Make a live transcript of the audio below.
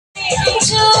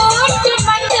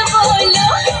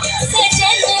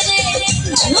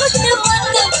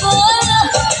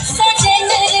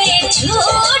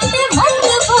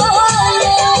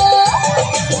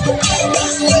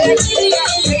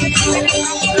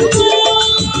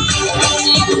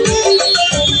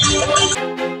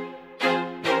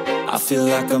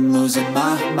like I'm losing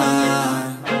my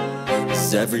mind.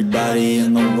 Is everybody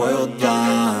in the world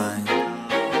blind?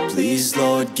 Please,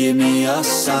 Lord, give me a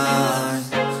sign,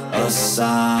 a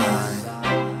sign.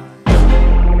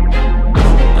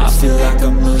 I feel like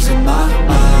I'm losing my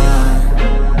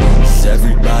mind. Is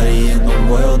everybody in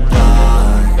the world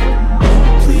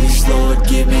blind? Please, Lord,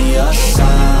 give me a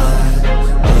sign,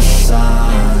 a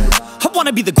sign. I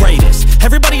wanna be the greatest.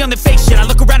 Everybody on the fake shit. I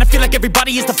look around and feel like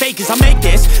everybody is the fakest. I make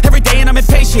this every day and I'm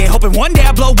impatient, hoping one day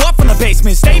I blow up from the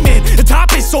basement. Statement, the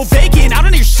top is so vacant. I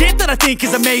don't hear shit that I think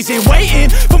is amazing. Waiting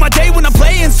for my day when I'm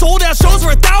playing sold out shows for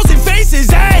 1,000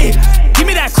 faces. Hey, give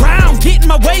me that crown, get in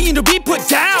my way and to be put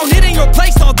down. It ain't your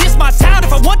place, no, this my town.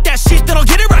 If I want that shit, then I'll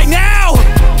get it right now.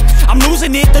 I'm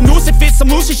losing it, the noose it fits. Some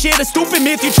losing shit, a stupid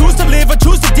myth. You choose to live or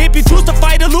choose to dip. You choose to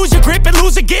fight or lose your grip and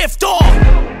lose a gift.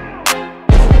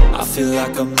 I feel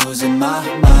like I'm losing my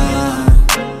mind.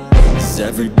 Is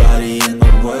everybody in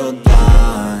the world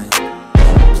blind?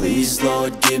 Please,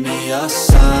 Lord, give me a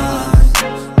sign,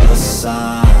 a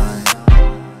sign.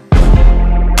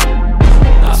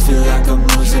 I feel like I'm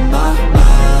losing my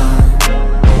mind.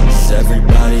 Is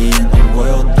everybody in the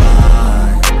world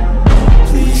blind?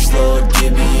 Please, Lord,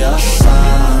 give me a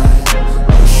sign,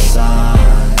 a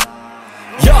sign.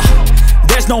 Yeah.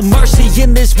 There's no mercy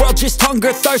in this world, just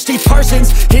hunger-thirsty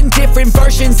persons in different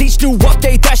versions. Each new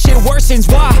update, that shit worsens.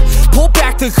 Why? Pull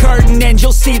back the curtain and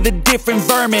you'll see the different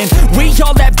vermin. We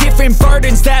all have different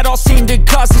burdens that all seem to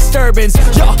cause disturbance.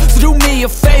 Yo, so do me a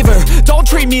favor, don't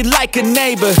treat me like a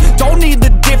neighbor. Don't need the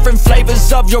different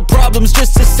flavors of your problems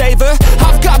just to savor.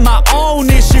 I've got my own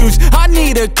issues, I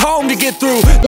need a comb to get through.